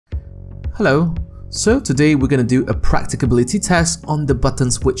Hello, so today we're going to do a practicability test on the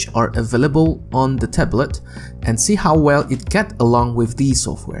buttons which are available on the tablet and see how well it gets along with the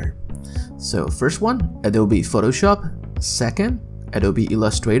software. So first one, Adobe Photoshop, second, Adobe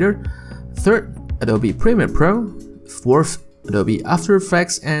Illustrator, third, Adobe Premiere Pro, fourth, Adobe After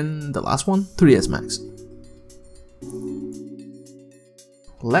Effects, and the last one, 3ds Max.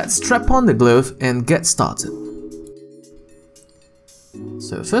 Let's strap on the glove and get started.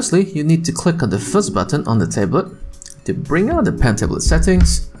 So firstly, you need to click on the first button on the tablet to bring out the pen tablet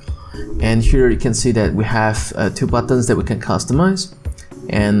settings, and here you can see that we have two buttons that we can customize,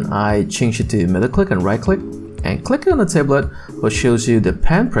 and I changed it to middle click and right click, and clicking on the tablet will shows you the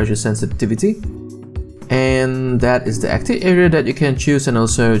pen pressure sensitivity, and that is the active area that you can choose, and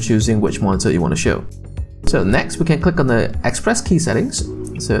also choosing which monitor you want to show. So next we can click on the express key settings.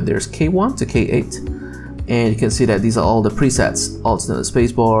 So there's K1 to K8. And you can see that these are all the presets. Alternate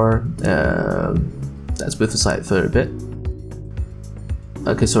spacebar. Let's move aside for a bit.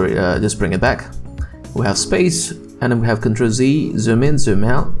 Okay, sorry, just bring it back. We have space, and then we have Control Z, zoom in, zoom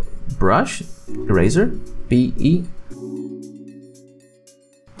out, brush, eraser, B, E.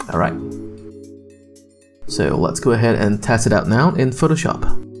 Alright. So let's go ahead and test it out now in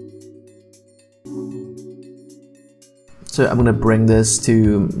Photoshop. So I'm gonna bring this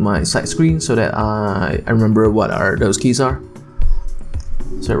to my side screen so that I remember what those keys are.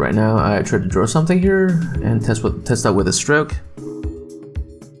 So right now I try to draw something here and test out with a stroke.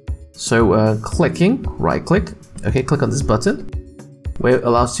 So clicking, right click, okay, click on this button, where it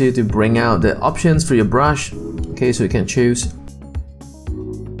allows you to bring out the options for your brush. Okay, so you can choose.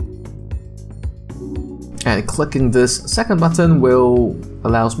 And clicking this second button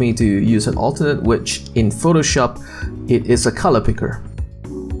allows me to use an alternate, which in Photoshop it is a color picker.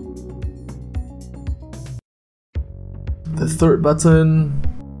 The third button,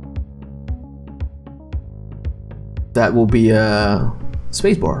 that will be a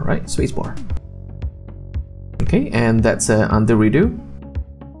spacebar, right? Spacebar. Okay, and that's undo redo.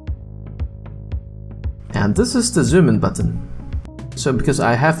 And this is the zoom in button. So because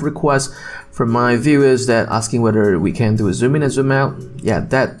I have requests from my viewers that asking whether we can do a zoom in and zoom out, yeah,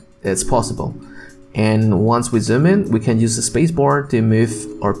 that it's possible. And once we zoom in, we can use the spacebar to move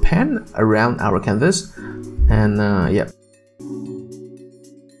our pen around our canvas. And yeah.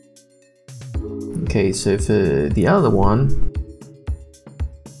 Okay, so for the other one,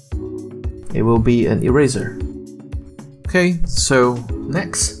 it will be an eraser. Okay, so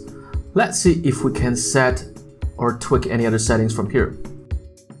next, let's see if we can set or tweak any other settings from here.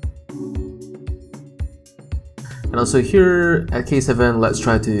 And also here at K7, let's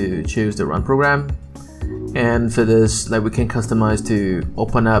try to choose the run program. And for this, like, we can customize to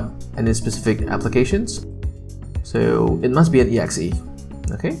open up any specific applications. So it must be an exe.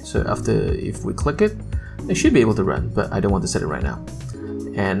 Okay, so if we click it, it should be able to run, but I don't want to set it right now.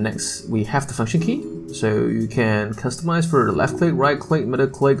 And next we have the function key. So you can customize for the left click, right click, middle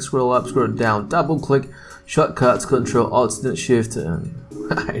click, scroll up, scroll down, double click, shortcuts, control, alt, shift,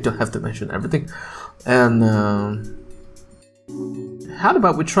 I don't have to mention everything. And how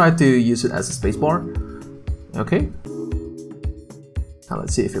about we try to use it as a spacebar? Okay. Now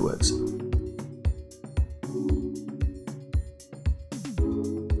let's see if it works.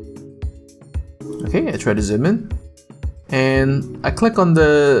 Okay, I try to zoom in, and I click on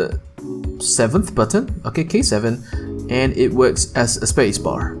the 7th button. Okay, K7, and it works as a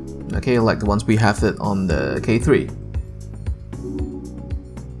spacebar. Okay, like the ones we have it on the K3.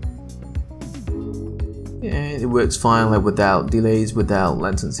 And it works fine, like without delays, without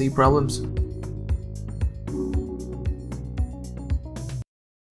latency problems.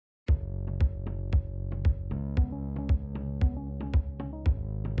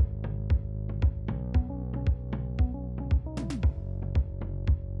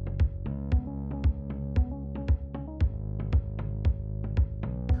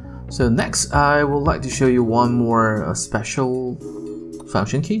 So next, I would like to show you one more special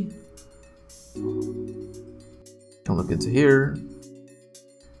function key. You can look into here,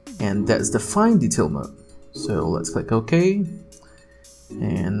 and that's the fine detail mode. So let's click OK,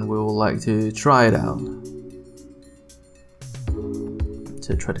 and we would like to try it out.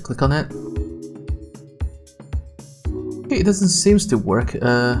 So try to click on it. Okay, it doesn't seem to work.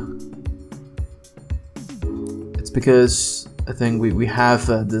 It's because I think we have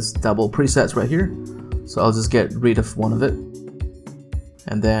this double presets right here, so I'll just get rid of one of it,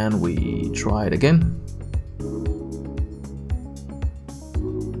 and then we try it again.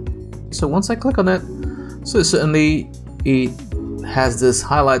 So once I click on it, so certainly it has this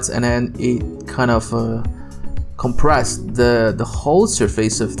highlights, and then it kind of compress the whole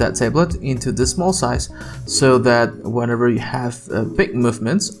surface of that tablet into this small size, so that whenever you have big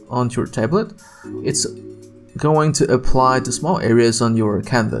movements on your tablet, it's going to apply to small areas on your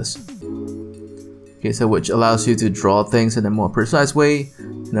canvas. Okay, so which allows you to draw things in a more precise way,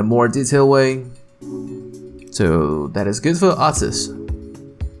 in a more detailed way. So that is good for artists.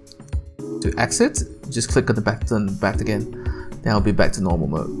 To exit, just click on the back button back again. Then I'll be back to normal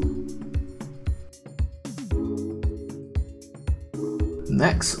mode.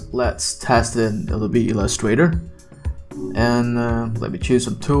 Next, let's test in Adobe Illustrator. And let me choose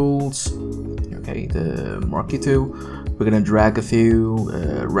some tools. Okay, the marquee tool. We're gonna drag a few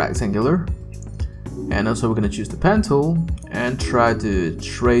rectangular. And also we're gonna choose the pen tool and try to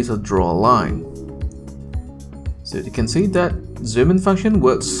trace or draw a line. So you can see that zoom in function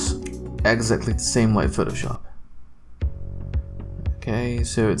works exactly the same like Photoshop. Okay,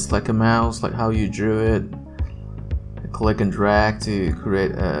 so it's like a mouse, like how you drew it. Click and drag to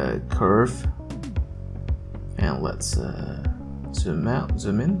create a curve. And let's zoom out,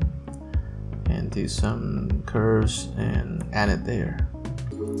 zoom in, and do some curves and add it there.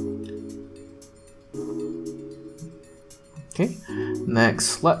 Okay,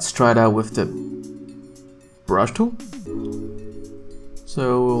 next let's try it out with the brush tool.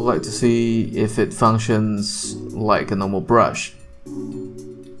 So we'd like to see if it functions like a normal brush.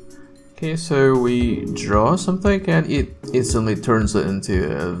 Okay, so we draw something and it instantly turns it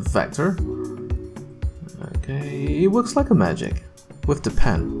into a vector. Okay, it works like a magic with the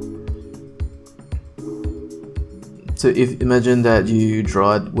pen. So if imagine that you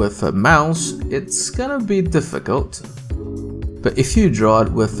draw it with a mouse, it's gonna be difficult. But if you draw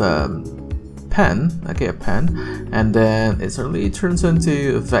it with a pen, okay, a pen, and then it suddenly turns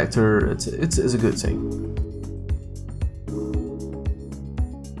into a vector, it's a good thing.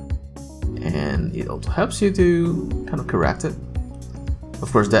 And it also helps you to kind of correct it.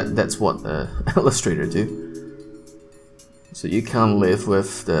 Of course, that's what Illustrator do. So you can't live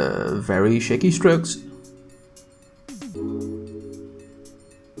with the very shaky strokes.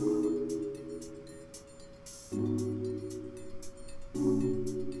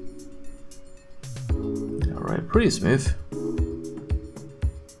 Alright, pretty smooth.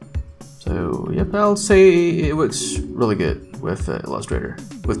 So yep, I'll say it works really good with Illustrator,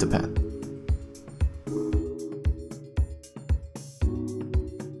 with the pen.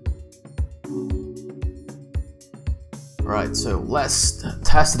 Alright, so let's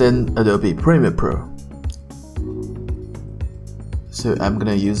test it in Adobe Premiere Pro. So I'm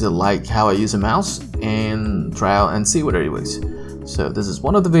gonna use it like how I use a mouse and try out and see whether it works. So this is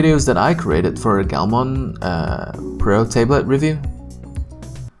one of the videos that I created for a Galmon Pro tablet review.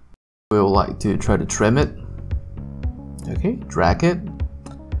 We would like to try to trim it. Okay, drag it.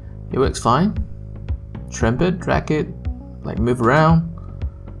 It works fine. Trim it, drag it, like move around.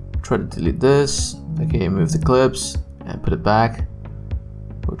 Try to delete this. Okay, move the clips and put it back.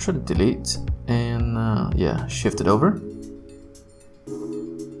 We'll try to delete and yeah, shift it over.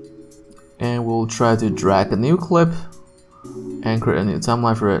 And we'll try to drag a new clip and create a new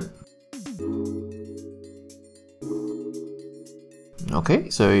timeline for it. Okay,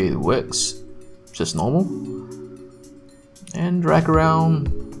 so it works just normal. And drag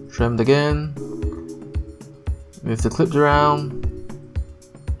around, trim it again, move the clips around.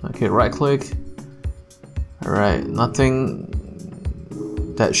 Okay, right click. Alright, nothing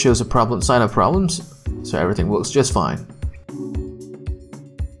that shows a problem, sign of problems, so everything works just fine.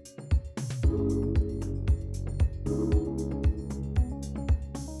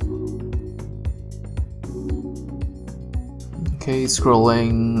 Okay,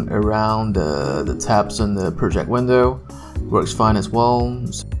 scrolling around the tabs on the project window works fine as well.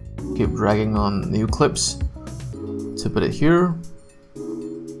 So keep dragging on new clips to put it here.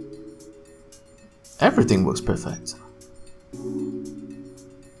 Everything works perfect.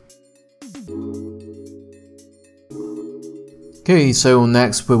 Okay, so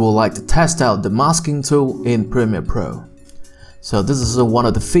next we would like to test out the masking tool in Premiere Pro. So this is one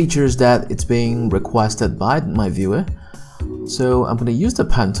of the features that it's being requested by my viewer. So I'm going to use the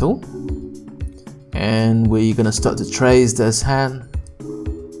pen tool and we're going to start to trace this hand.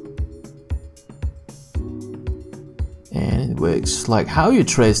 And it works like how you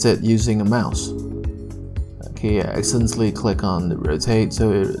traced it using a mouse. Okay, I accidentally click on the rotate,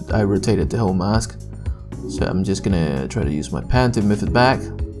 so I rotated the whole mask. So I'm just gonna try to use my pen to move it back.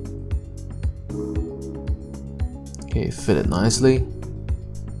 Okay, fit it nicely.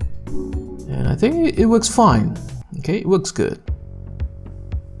 And I think it works fine. Okay, it works good.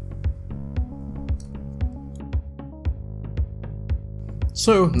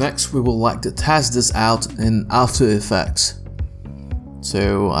 So next we would like to test this out in After Effects.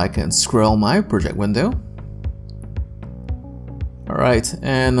 So I can scroll my project window. Alright,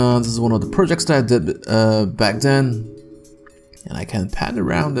 and this is one of the projects that I did back then. And I can pan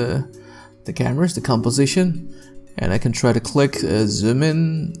around the cameras, the composition, and I can try to click zoom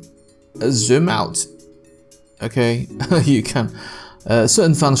in, zoom out. Okay, you can.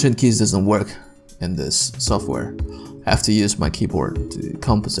 Certain function keys doesn't work in this software. I have to use my keyboard to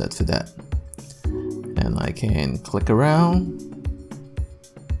compensate for that. And I can click around.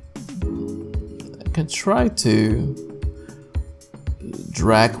 I can try to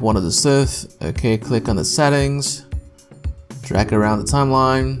drag one of the stuff. Okay, click on the settings, drag around the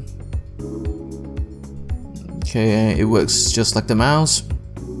timeline. Okay, it works just like the mouse.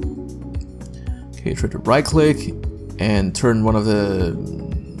 Okay, try to right click and turn one of the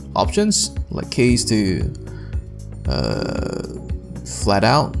options like keys to flat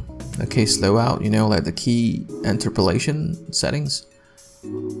out, okay, slow out, you know, like the key interpolation settings.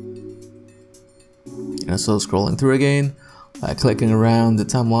 And so scrolling through again, clicking around the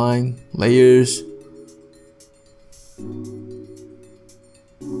timeline, layers.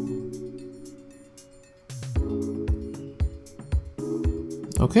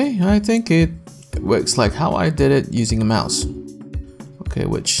 Okay, I think it works like how I did it using a mouse. Okay,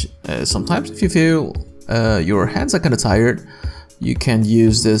 which sometimes if you feel your hands are kind of tired, you can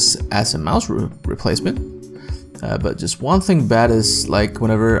use this as a mouse replacement. But just one thing bad is, like,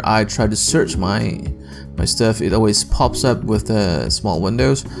 whenever I try to search my stuff, it always pops up with small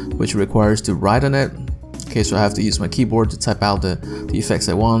windows, which requires to write on it. Okay, so I have to use my keyboard to type out the effects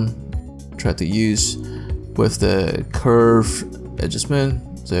I want. Try to use with the curve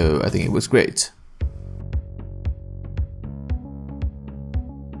adjustment. So I think it was great.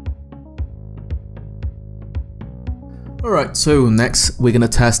 Alright, so next we're gonna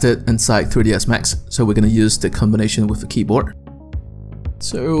test it inside 3ds Max. So we're gonna use the combination with the keyboard.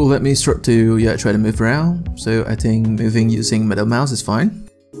 So let me start to try to move around. So I think moving using middle mouse is fine.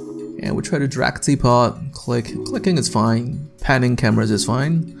 And we try to drag teapot, clicking is fine, panning cameras is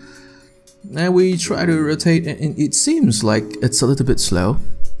fine. And we try to rotate, and it seems like it's a little bit slow.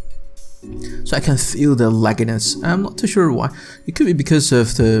 So I can feel the lagginess. I'm not too sure why. It could be because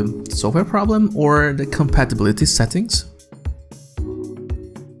of the software problem or the compatibility settings.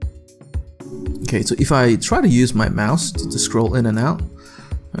 Okay, so if I try to use my mouse to scroll in and out,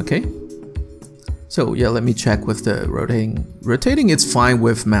 okay. So yeah, let me check with the rotating. Rotating, it's fine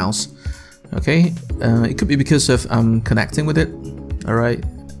with mouse. Okay, it could be because of I'm connecting with it. All right,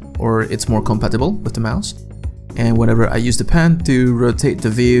 or it's more compatible with the mouse. And whenever I use the pen to rotate the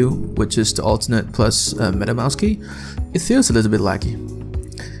view, which is the alternate plus middle mouse key, it feels a little bit laggy.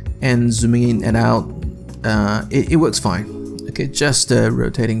 And zooming in and out, it works fine. Okay, just the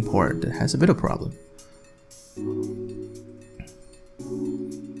rotating part that has a bit of problem.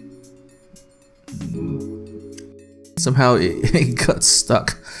 Somehow it got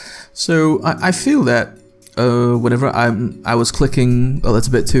stuck. So I feel that whenever I was clicking a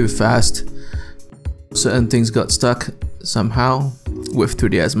little bit too fast, certain things got stuck somehow with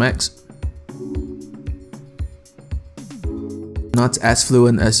 3ds Max. Not as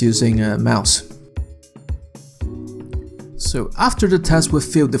fluent as using a mouse. So after the test with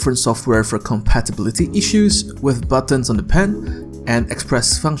few different software for compatibility issues with buttons on the pen and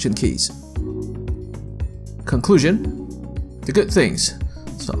express function keys. Conclusion, the good things.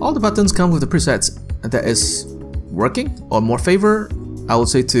 So all the buttons come with the presets that is working, or more favor, I would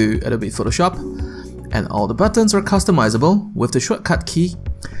say, to Adobe Photoshop. And all the buttons are customizable with the shortcut key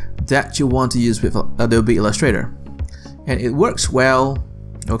that you want to use with Adobe Illustrator. And it works well,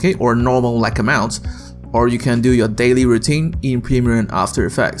 okay, or normal like a mouse, or you can do your daily routine in Premiere and After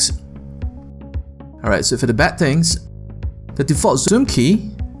Effects. Alright, so for the bad things, the default zoom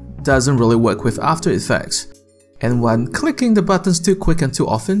key doesn't really work with After Effects. And when clicking the buttons too quick and too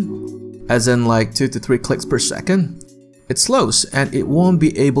often, as in like 2 to 3 clicks per second, it slows and it won't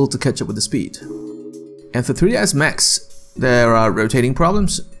be able to catch up with the speed. And for 3ds Max, there are rotating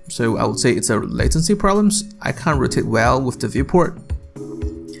problems, so I would say it's a latency problems. I can't rotate well with the viewport.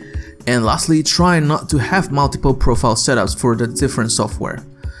 And lastly, try not to have multiple profile setups for the different software.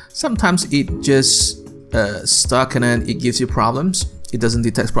 Sometimes it just stuck and then it gives you problems. It doesn't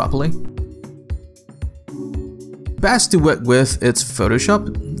detect properly. Best to work with it's Photoshop,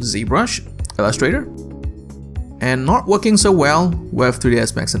 ZBrush, Illustrator. And not working so well with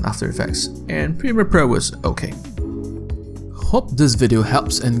 3ds Max and After Effects, and Premiere Pro was okay. Hope this video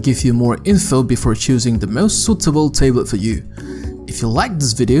helps and gives you more info before choosing the most suitable tablet for you. if you like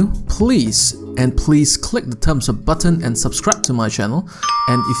this video, please click the thumbs up button and subscribe to my channel,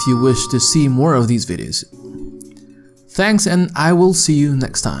 and if you wish to see more of these videos. Thanks, and I will see you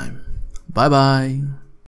next time. Bye bye.